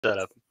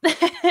setup.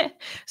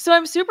 So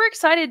I'm super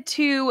excited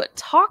to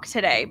talk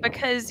today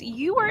because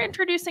you are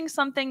introducing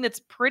something that's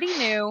pretty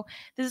new.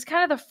 This is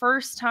kind of the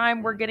first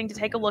time we're getting to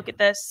take a look at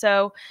this.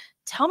 So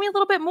tell me a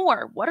little bit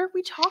more. What are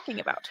we talking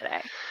about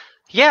today?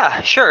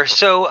 Yeah, sure.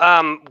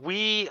 So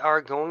we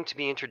are going to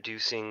be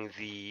introducing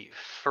the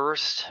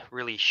first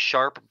really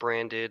Sharp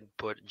branded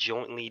but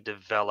jointly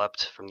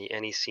developed from the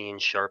NEC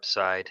and Sharp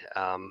side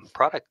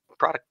product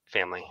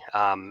family.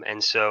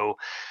 And so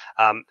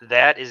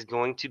that is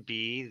going to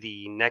be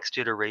the next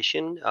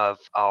iteration of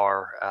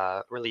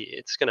our really.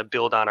 It's going to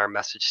build on our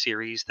message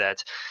series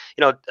that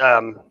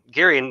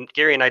Gary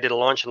and I did a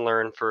launch and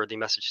learn for the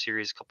message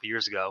series a couple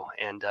years ago,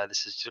 and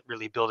this is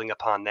really building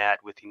upon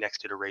that with the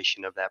next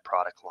iteration of that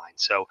product line.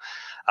 So,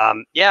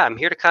 yeah, I'm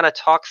here to kind of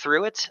talk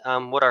through it,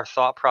 what our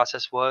thought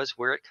process was,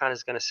 where it kind of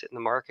is going to sit in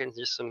the market, and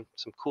just some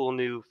cool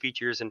new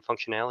features and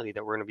functionality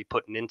that we're going to be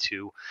putting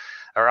into,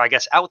 or I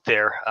guess out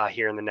there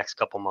here in the next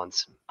couple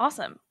months.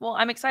 Awesome. Well,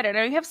 I'm excited. I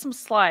know you have some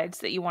slides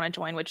that you want to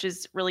join, which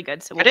is really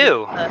good. So I we'll be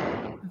do. able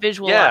to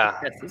visualize Yeah,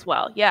 this as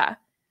well. Yeah.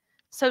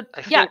 So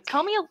I yeah, think.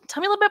 tell me a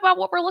little bit about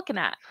what we're looking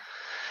at.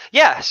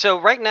 Yeah, so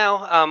right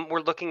now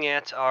we're looking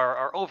at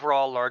our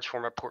overall large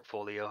format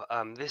portfolio.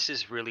 This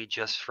is really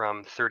just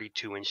from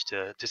 32 inch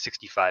to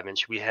 65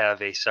 inch. We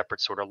have a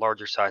separate sort of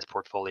larger size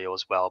portfolio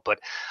as well.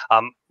 But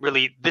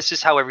really, this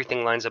is how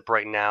everything lines up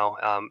right now.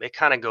 It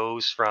kind of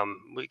goes from,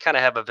 we kind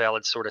of have a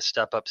valid sort of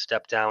step up,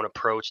 step down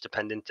approach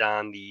dependent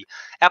on the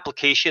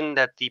application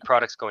that the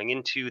product's going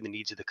into, the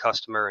needs of the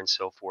customer, and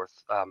so forth.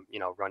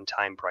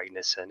 Runtime,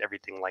 brightness, and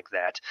everything like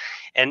that.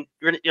 And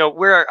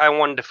where I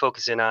wanted to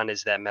focus in on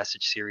is that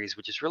message series,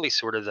 which is really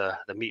sort of the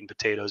meat and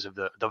potatoes of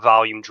the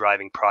volume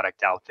driving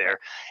product out Right. there.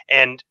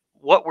 And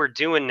what we're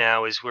doing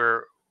now is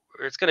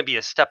it's going to be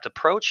a stepped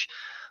approach,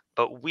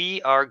 but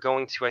we are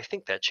going to, I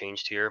think that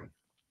changed here,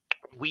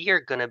 we are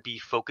going to be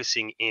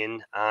focusing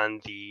in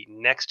on the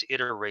next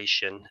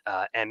iteration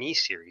ME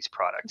series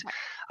product,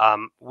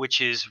 Okay. which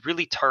is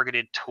really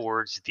targeted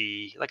towards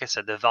the, like I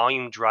said, the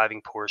volume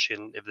driving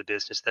portion of the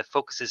business that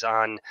focuses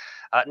on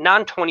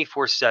non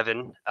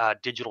 24/7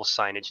 digital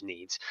signage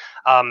needs.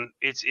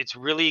 It's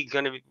really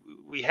going to be,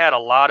 we had a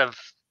lot of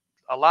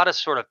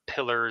sort of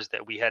pillars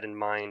that we had in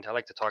mind. I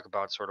like to talk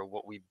about sort of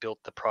what we built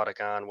the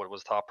product on, what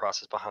was thought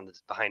process behind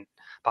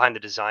the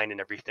design and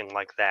everything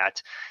like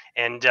that.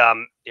 And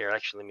here,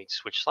 actually, let me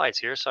switch slides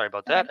here. Sorry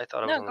about Okay. that. I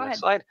thought I was No, on the go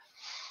next ahead. slide.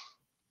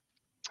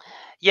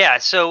 Yeah,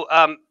 so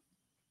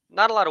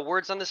not a lot of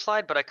words on this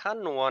slide, but I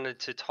kind of wanted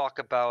to talk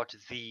about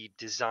the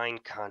design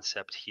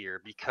concept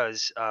here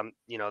because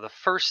the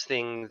first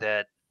thing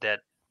that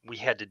we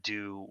had to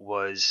do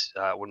was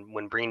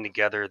when bringing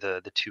together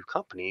the two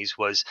companies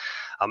was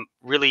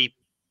really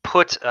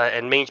put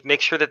and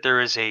make sure that there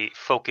is a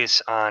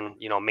focus on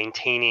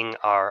maintaining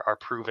our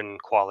proven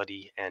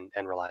quality and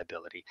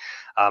reliability.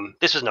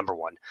 This was number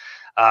one.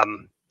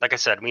 Like I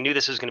said, we knew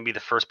this was going to be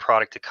the first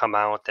product to come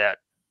out that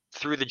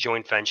through the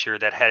joint venture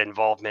that had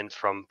involvement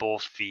from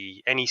both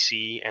the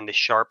NEC and the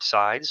Sharp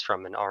sides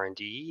from an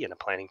R&D and a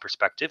planning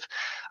perspective.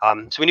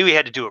 So we knew we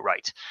had to do it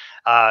right.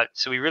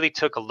 So we really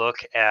took a look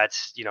at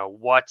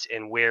what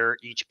and where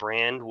each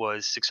brand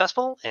was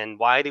successful and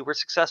why they were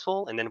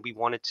successful, and then we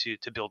wanted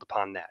to build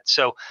upon that.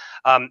 So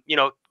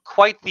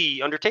quite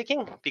the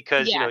undertaking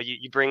because Yeah.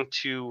 you bring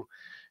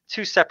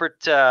two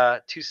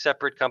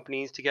separate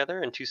companies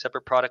together and two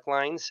separate product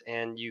lines,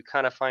 and you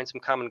kind of find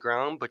some common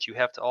ground, but you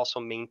have to also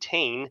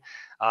maintain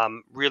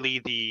really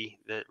the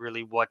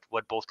really what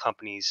both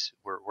companies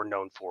were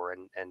known for,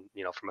 and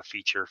from a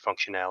feature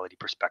functionality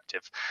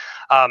perspective.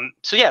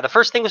 So yeah, the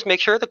first thing was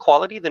make sure the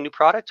quality of the new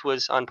product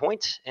was on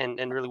point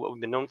and really what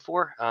we've been known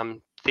for.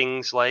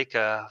 Things like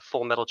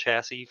full metal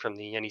chassis from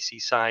the NEC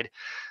side,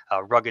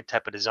 rugged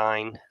type of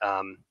design,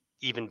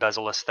 even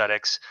bezel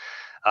aesthetics,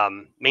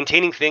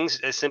 maintaining things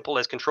as simple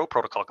as control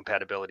protocol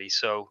compatibility.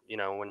 So,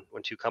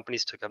 when two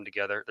companies took them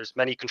together, there's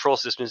many control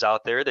systems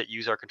out there that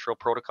use our control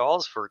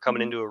protocols for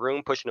coming Hmm. into a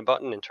room, pushing a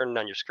button, and turning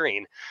on your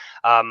screen.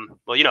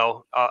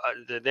 Well,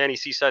 the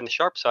NEC side and the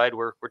Sharp side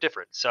were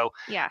different. So,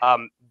 Yeah.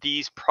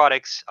 these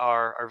products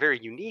are very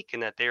unique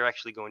in that they're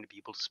actually going to be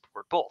able to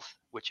support both,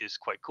 which is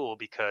quite cool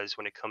because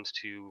when it comes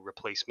to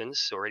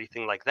replacements or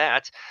anything like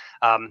that,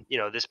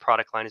 this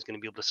product line is going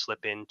to be able to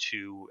slip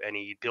into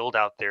any build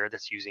out there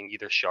that's using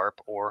either Sharp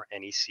or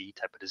NEC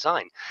type of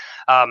design.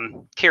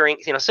 Carrying,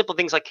 simple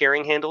things like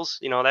carrying handles,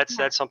 Yeah.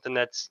 that's something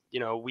that's,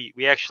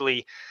 we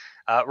actually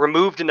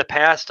removed in the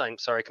past. I'm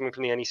sorry, coming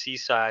from the NEC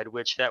side,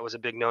 which that was a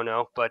big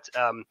no-no, but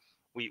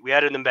we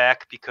added them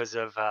back because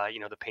of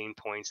the pain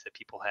points that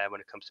people have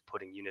when it comes to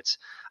putting units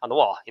on the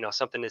wall.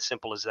 Something as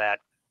simple as that.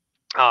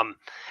 And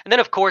then,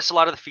 of course, a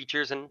lot of the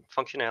features and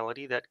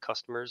functionality that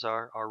customers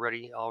are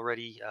already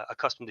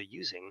accustomed to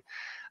using.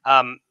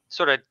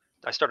 Sort of,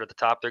 I started at the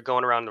top. They're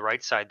going around the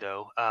right side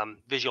though.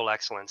 Visual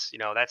excellence.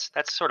 That's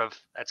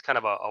kind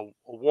of a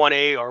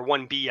 1A or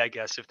 1B, I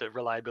guess, if the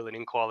reliability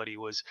and quality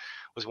was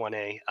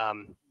 1A.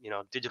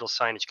 Digital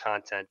signage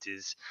content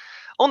is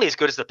only as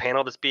good as the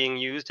panel that's being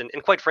used, and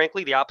quite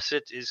frankly, the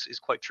opposite is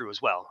quite true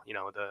as well.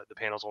 The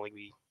panels only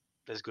be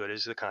as good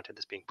as the content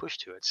that's being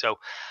pushed to it. So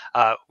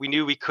we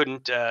knew we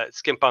couldn't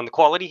skimp on the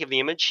quality of the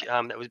image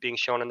that was being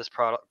shown on this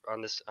product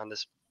on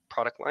this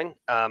product line,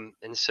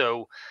 and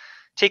so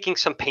taking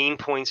some pain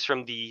points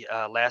from the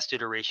last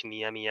iteration,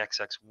 the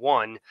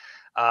MEXX1,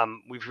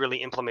 we've really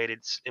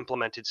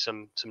implemented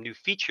some new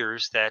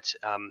features that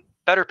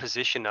better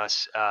position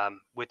us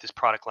with this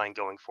product line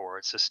going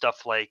forward. So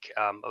stuff like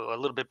a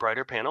little bit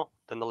brighter panel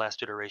than the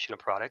last iteration of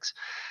products,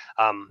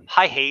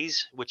 high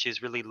haze, which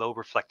is really low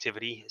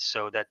reflectivity,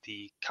 so that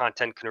the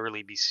content can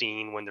really be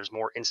seen when there's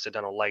more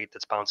incidental light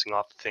that's bouncing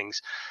off of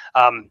things.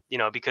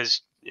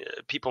 Because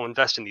people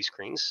invest in these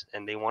screens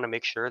and they want to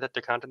make sure that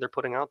the content they're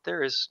putting out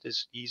there is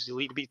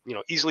easily to be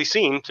easily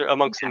seen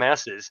amongst the Yeah.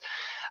 masses.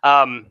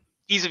 Um,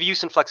 Ease of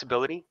use and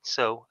flexibility,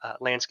 so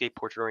landscape,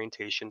 portrait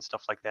orientation,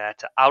 stuff like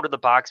that. Out of the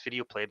box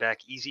video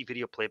playback, easy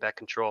video playback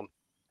control.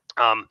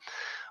 Um,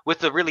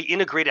 with a really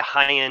integrated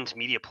high-end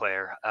media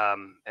player,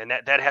 and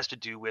that has to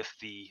do with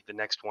the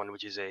next one,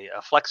 which is a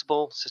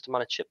flexible system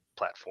on a chip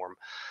platform,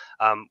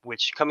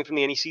 which, coming from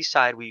the NEC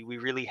side, we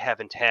really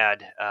haven't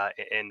had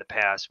in the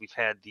past. We've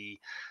had the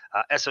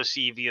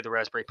SoC via the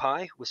Raspberry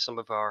Pi with some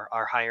of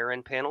our higher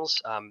end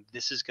panels.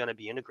 This is going to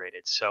be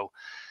integrated, so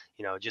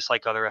just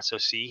like other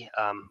SoC,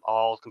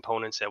 all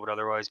components that would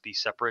otherwise be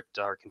separate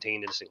are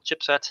contained in a single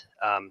chipset.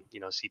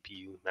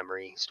 CPU,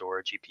 memory,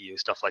 storage, GPU,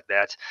 stuff like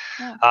that.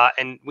 Yeah.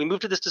 And we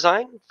moved to this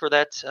design for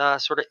that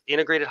sort of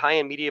integrated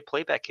high-end media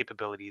playback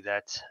capability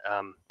that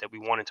we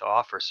wanted to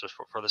offer. So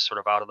for this sort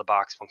of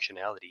out-of-the-box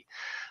functionality,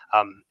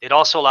 it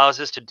also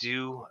allows us to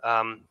do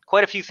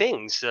quite a few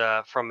things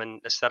from an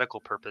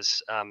aesthetical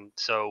purpose.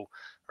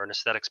 Or an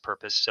aesthetics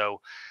purpose.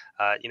 So,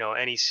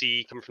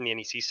 NEC, coming from the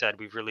NEC side,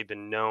 we've really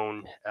been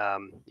known.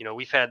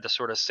 We've had the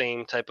sort of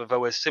same type of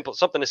OS,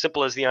 something as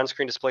simple as the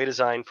on-screen display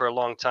design for a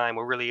long time.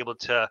 We're really able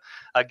to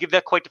give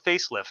that quite the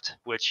facelift,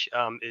 which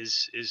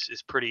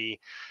is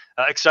pretty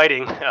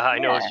exciting. I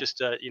know it's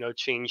Yeah. just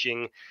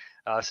changing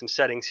some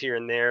settings here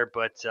and there,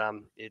 but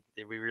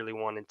we really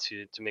wanted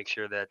to make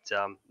sure that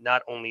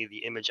not only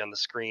the image on the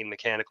screen,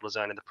 mechanical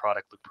design of the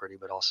product looked pretty,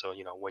 but also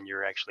when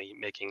you're actually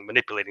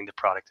manipulating the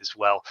product as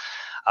well.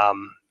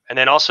 And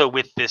then also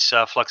with this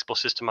flexible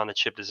system on the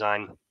chip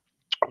design,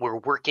 we're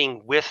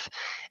working with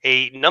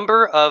a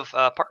number of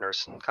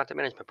partners, content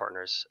management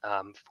partners,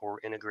 for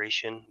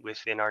integration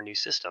within our new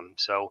system.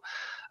 So,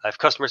 if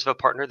customers have a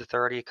partner that they're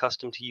already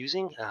accustomed to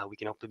using, we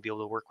can hopefully be able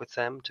to work with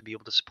them to be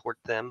able to support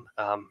them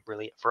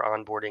really for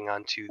onboarding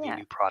onto the Yeah.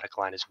 new product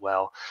line as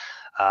well.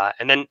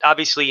 And then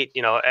obviously,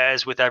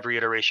 as with every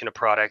iteration of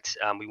product,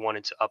 we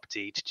wanted to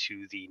update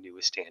to the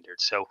newest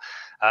standards. So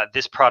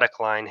this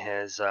product line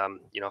has,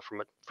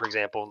 for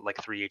example,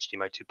 like three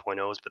HDMI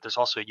 2.0s, but there's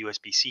also a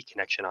USB-C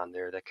connection on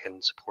there that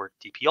can support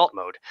DP alt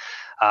mode.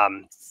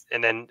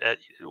 And then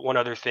one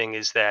other thing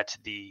is that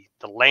the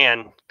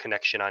LAN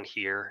connection on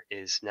here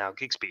is now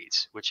gig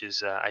speeds, which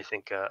is I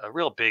think a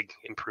real big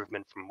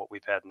improvement from what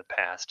we've had in the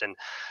past. And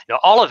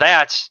all of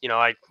that,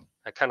 I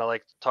kind of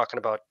like talking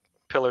about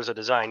pillars of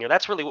design.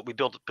 That's really what we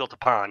built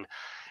upon.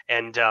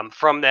 And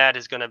from that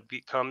is going to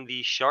become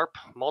the Sharp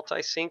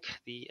multi-sync,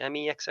 the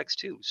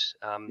MEXX2s.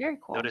 Very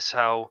cool. Notice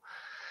how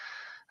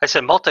I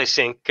said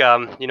multi-sync.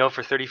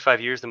 For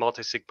 35 years, the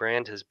multi-sync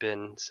brand has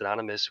been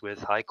synonymous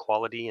with high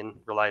quality and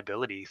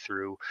reliability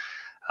through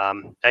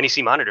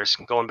NEC monitors,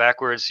 going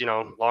backwards,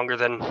 longer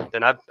than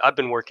I've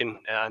been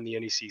working on the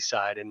NEC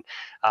side, and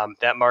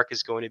that mark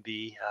is going to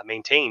be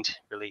maintained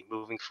really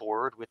moving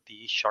forward with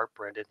the Sharp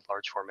branded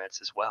large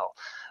formats as well.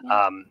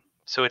 Yeah.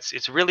 So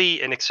it's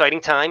really an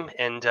exciting time,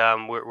 and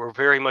we're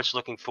very much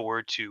looking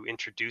forward to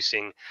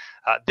introducing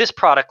this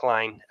product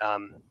line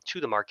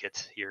to the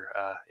market here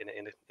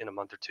in a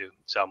month or two.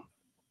 So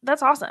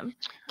That's awesome.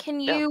 Can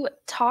yeah. you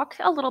talk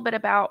a little bit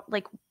about,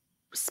 like,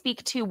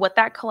 speak to what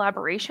that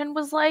collaboration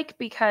was like?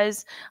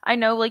 Because I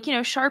know, like,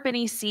 Sharp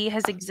NEC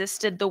has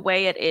existed the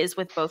way it is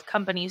with both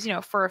companies,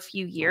 for a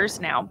few years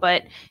now.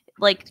 But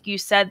like you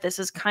said, this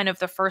is kind of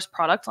the first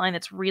product line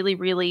that's really,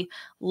 really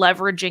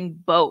leveraging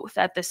both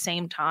at the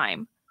same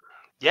time.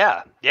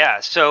 Yeah,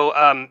 yeah. So,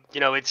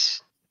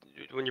 it's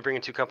when you're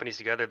bringing two companies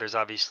together, there's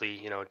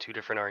obviously, two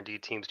different R&D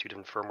teams, two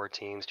different firmware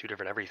teams, two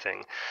different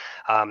everything.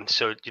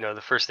 So,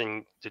 the first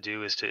thing to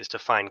do is to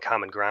find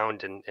common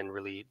ground and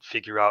really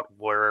figure out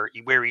where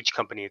each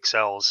company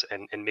excels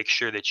and make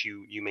sure that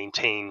you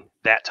maintain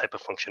that type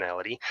of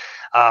functionality,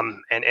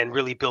 and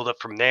really build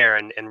up from there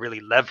and really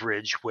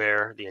leverage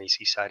where the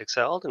NEC side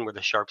excelled and where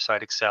the Sharp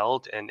side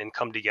excelled and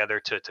come together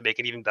to make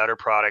an even better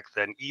product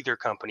than either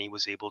company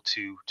was able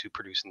to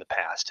produce in the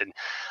past. And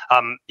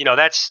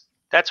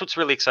that's what's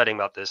really exciting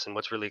about this, and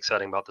what's really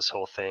exciting about this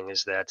whole thing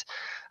is that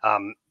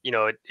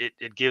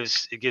it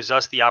gives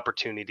us the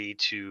opportunity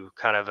to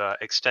kind of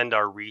extend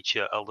our reach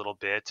a little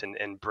bit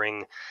and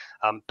bring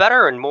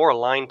better and more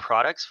aligned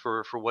products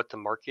for what the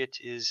market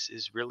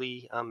is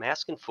really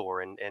asking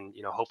for, and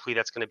hopefully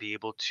that's going to be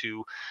able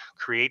to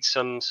create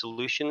some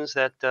solutions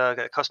that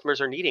customers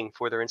are needing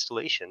for their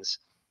installations.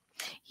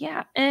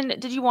 Yeah. And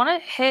did you want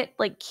to hit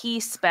like key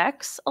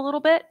specs a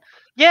little bit?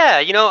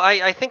 Yeah,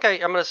 I think I'm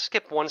going to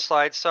skip one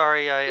slide.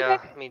 Sorry, Okay.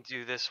 let me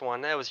do this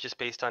one. That was just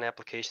based on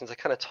applications. I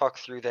kind of talked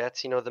through that.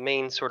 The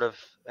main sort of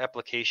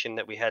application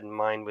that we had in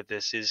mind with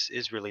this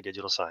is really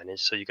digital signage.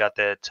 So you got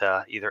that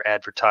either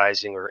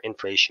advertising or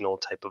informational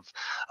type of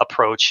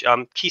approach.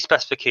 Key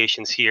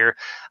specifications here.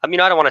 I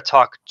don't want to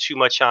talk too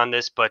much on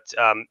this, but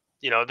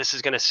this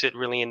is going to sit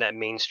really in that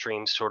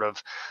mainstream sort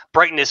of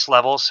brightness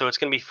level. So it's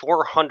going to be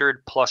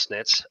 400 plus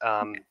nits,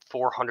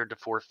 400 to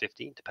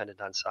 450,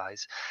 dependent on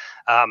size.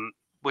 Um,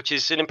 which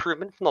is an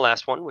improvement from the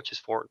last one, which is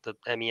for the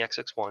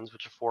MEXX1s,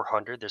 which are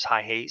 400. There's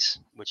high haze,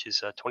 which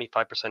is a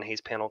 25%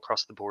 haze panel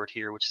across the board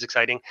here, which is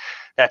exciting.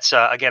 That's,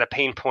 again, a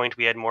pain point.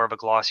 We had more of a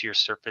glossier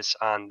surface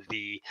on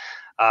the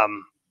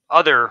um,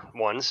 other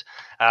ones,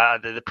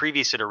 the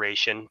previous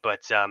iteration,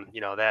 but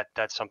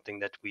that's something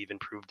that we've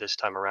improved this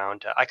time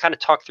around. I kind of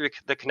talked through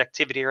the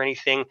connectivity or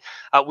anything.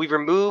 We've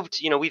removed,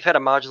 we've had a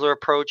modular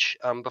approach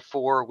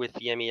before with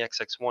the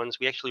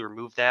MEXX1s. We actually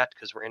removed that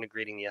because we're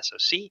integrating the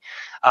SoC.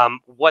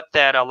 What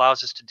that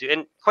allows us to do,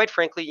 and quite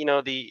frankly,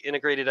 the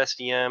integrated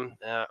SDM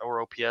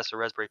or OPS or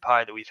Raspberry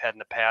Pi that we've had in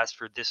the past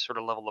for this sort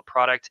of level of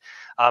product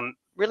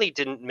really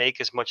didn't make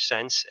as much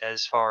sense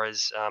as far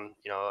as,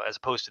 as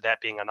opposed to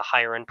that being on the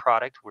higher end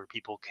product where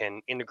people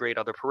can integrate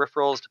other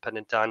peripherals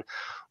dependent on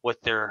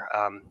what their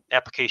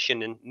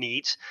application and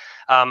needs.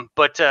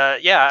 But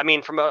yeah,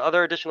 from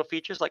other additional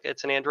features, like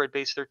it's an Android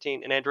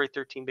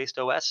 13 based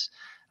OS.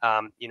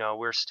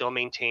 We're still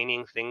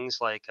maintaining things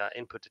like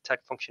input to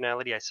tech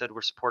functionality. I said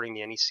we're supporting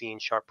the NEC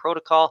and Sharp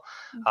protocol.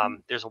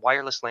 Mhm. There's a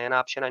wireless LAN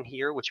option on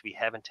here, which we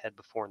haven't had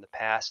before in the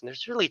past. And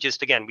there's really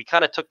just, again, we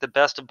kind of took the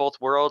best of both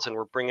worlds and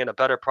we're bringing a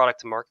better product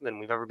to market than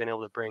we've ever been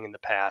able to bring in the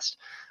past.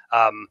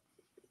 Um,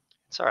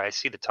 Sorry, I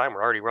see the time.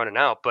 We're already running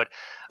out. But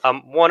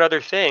one other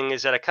thing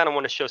is that I kind of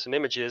want to show some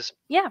images.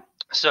 Yeah.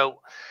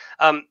 So,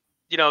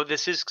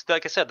 this is,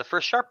 like I said, the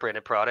first Sharp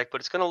branded product,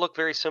 but it's going to look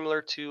very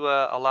similar to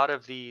a lot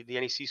of the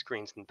NEC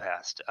screens in the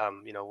past.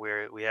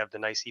 Where we have the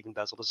nice even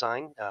bezel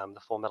design, the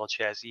full metal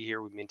chassis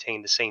here. We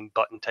maintain the same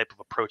button type of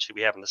approach that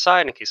we have on the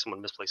side in case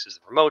someone misplaces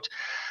the remote.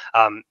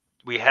 Um,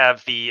 we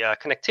have the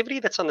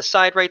connectivity that's on the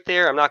side right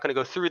there. I'm not going to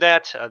go through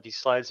that. These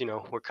slides,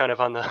 we're kind of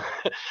on the,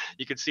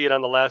 you can see it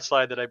on the last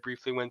slide that I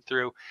briefly went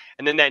through.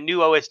 And then that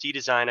new OSD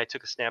design, I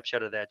took a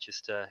snapshot of that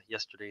just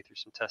yesterday through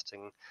some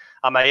testing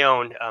on my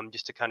own,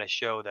 just to kind of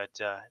show that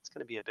it's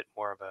going to be a bit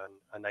more of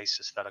a nice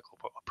aesthetical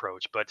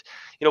approach. But,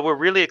 we're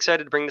really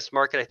excited to bring this to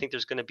market. I think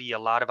there's going to be a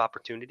lot of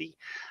opportunity.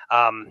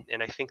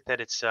 And I think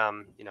that it's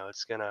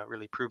going to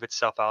really prove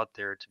itself out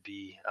there to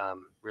be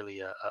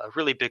really a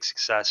really big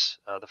success,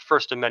 the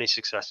first of many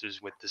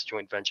successes with this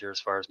joint venture as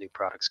far as new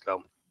products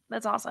go.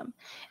 That's awesome.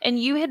 And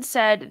you had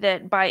said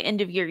that by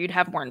end of year you'd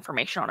have more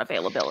information on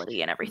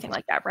availability and everything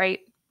like that,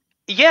 right?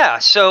 Yeah,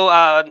 so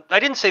I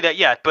didn't say that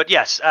yet, but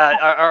yes,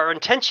 our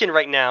intention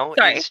right now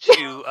Sorry. is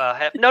to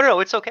have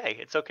no, it's okay,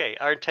 it's okay.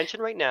 Our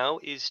intention right now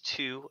is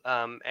to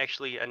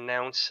actually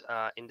announce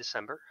in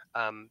December.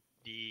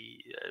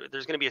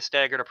 There's going to be a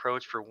staggered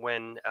approach for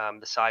when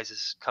the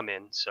sizes come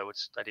in. So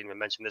I didn't even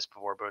mention this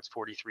before, but it's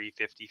 43,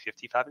 50,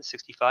 55, and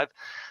 65.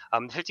 The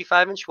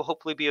 55-inch will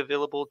hopefully be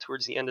available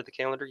towards the end of the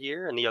calendar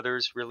year, and the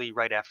others really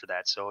right after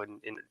that. So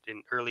in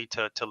early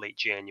to late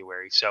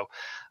January. So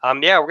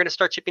yeah, we're going to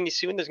start shipping these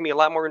soon. There's going to be a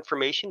lot more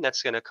information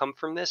that's going to come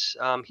from this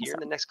here in the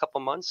Awesome. next couple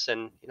months,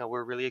 and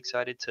we're really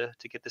excited to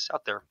get this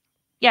out there.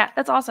 Yeah,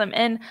 that's awesome.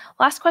 And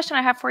last question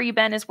I have for you,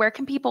 Ben, is where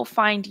can people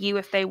find you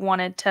if they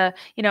wanted to,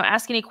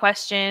 ask any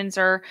questions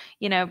or,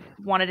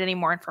 wanted any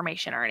more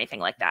information or anything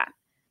like that?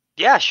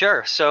 Yeah,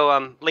 sure. So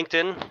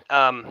LinkedIn,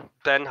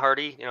 Ben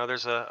Hardy.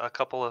 There's a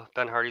couple of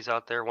Ben Hardys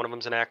out there. One of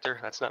them's an actor.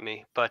 That's not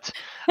me. But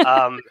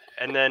um,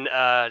 and then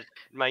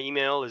my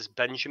email is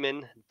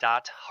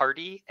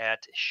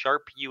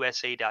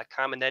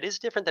benjamin.hardy@sharpusa.com, and that is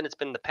different than it's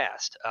been in the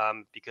past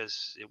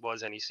because it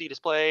was NEC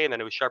Display, and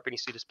then it was Sharp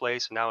NEC Display.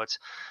 So now it's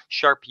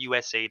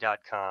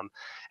sharpusa.com,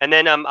 and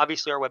then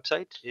obviously our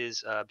website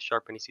is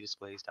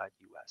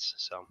sharpnecdisplays.us.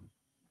 So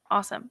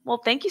Awesome. Well,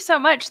 thank you so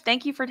much.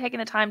 Thank you for taking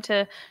the time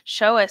to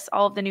show us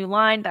all of the new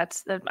line.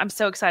 I'm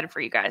so excited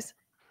for you guys.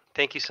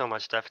 thank you so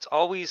much, Steph. It's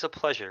always a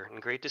pleasure and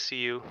great to see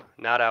you.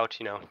 Not out,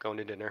 going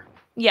to dinner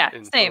Yeah,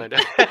 in same. Orlando.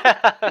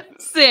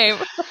 Same.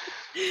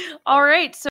 All All right. right. So